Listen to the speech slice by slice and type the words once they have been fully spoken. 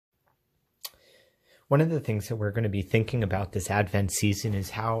One of the things that we're going to be thinking about this Advent season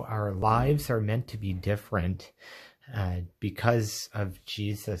is how our lives are meant to be different because of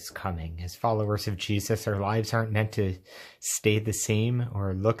Jesus coming. As followers of Jesus, our lives aren't meant to stay the same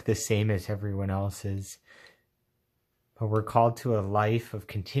or look the same as everyone else's, but we're called to a life of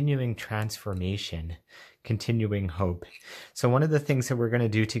continuing transformation, continuing hope. So one of the things that we're going to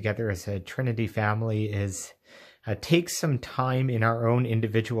do together as a Trinity family is take some time in our own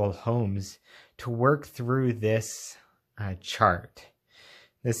individual homes to work through this chart.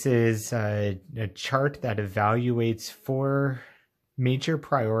 This is a chart that evaluates 4 major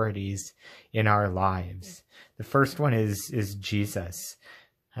priorities in our lives. The first one is Jesus.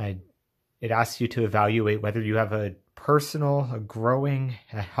 It asks you to evaluate whether you have a personal, a growing,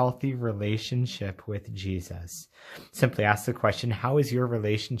 a healthy relationship with Jesus. Simply ask the question, how is your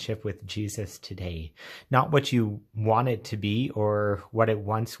relationship with Jesus today? Not what you want it to be or what it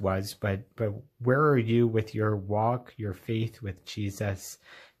once was, but where are you with your walk, your faith with Jesus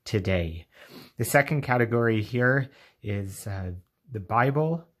today? The second category here is the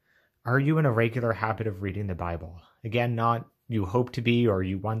Bible. Are you in a regular habit of reading the Bible? Again, not you hope to be or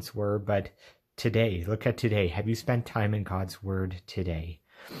you once were, but today. Look at today. Have you spent time in God's Word today?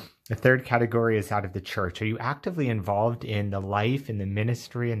 The third category is out of the church. Are you actively involved in the life and the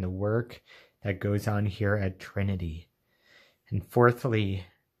ministry and the work that goes on here at Trinity? And fourthly,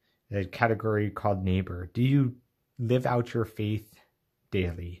 the category called neighbor. Do you live out your faith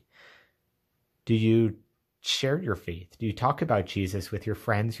daily? Do you share your faith? Do you talk about Jesus with your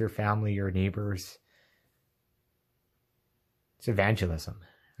friends, your family, your neighbors? It's evangelism.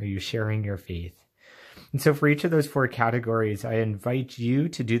 Are you sharing your faith? And so for each of those 4 categories, I invite you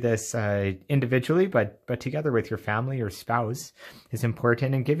to do this individually, but together with your family or spouse is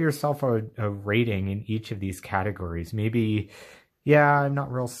important, and give yourself a rating in each of these categories. Maybe, I'm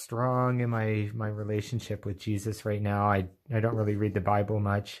not real strong in my relationship with Jesus right now. I don't really read the Bible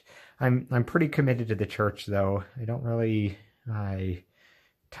much. I'm pretty committed to the church, though. I don't really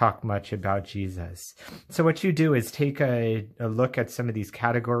talk much about Jesus. So what you do is take a look at some of these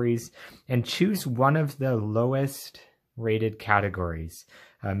categories and choose one of the lowest rated categories.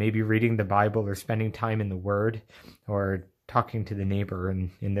 Maybe reading the Bible or spending time in the Word or talking to the neighbor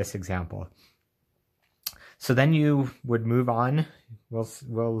in this example. So then you would move on.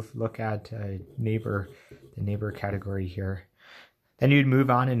 We'll look at the neighbor category here. Then you'd move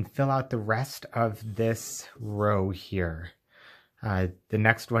on and fill out the rest of this row here. The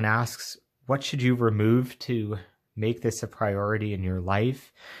next one asks, what should you remove to make this a priority in your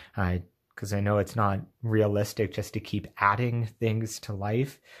life? Because I know it's not realistic just to keep adding things to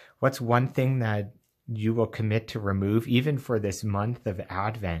life. What's one thing that you will commit to remove, even for this month of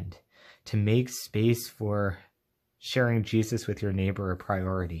Advent, to make space for sharing Jesus with your neighbor a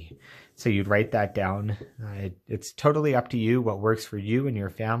priority? So you'd write that down. It's totally up to you what works for you and your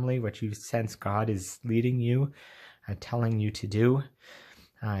family, what you sense God is leading you, telling you to do.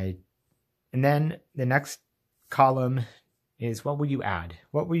 And then the next column is, what will you add?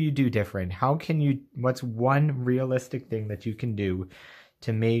 What will you do different? What's one realistic thing that you can do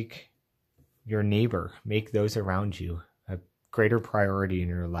to make your neighbor, make those around you a greater priority in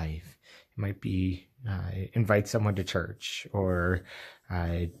your life? It might be invite someone to church, or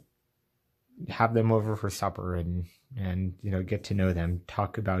have them over for supper and get to know them,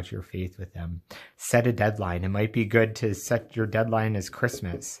 talk about your faith with them. Set a deadline. It might be good to set your deadline as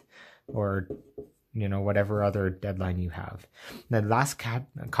Christmas, or whatever other deadline you have. The last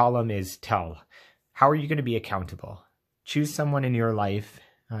column is tell. How are you going to be accountable? Choose someone in your life,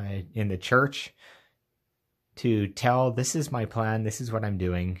 in the church, to tell, this is my plan, this is what I'm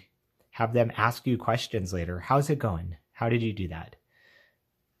doing. Have them ask you questions later. How's it going? How did you do that?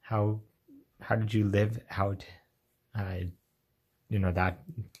 How did you live out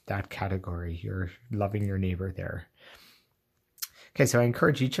that category? You're loving your neighbor there. Okay, so I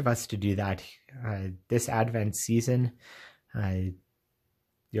encourage each of us to do that this Advent season.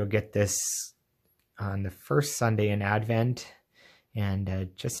 You'll get this on the first Sunday in Advent, and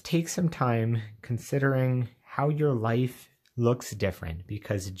just take some time considering how your life looks different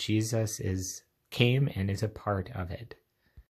because Jesus came and is a part of it.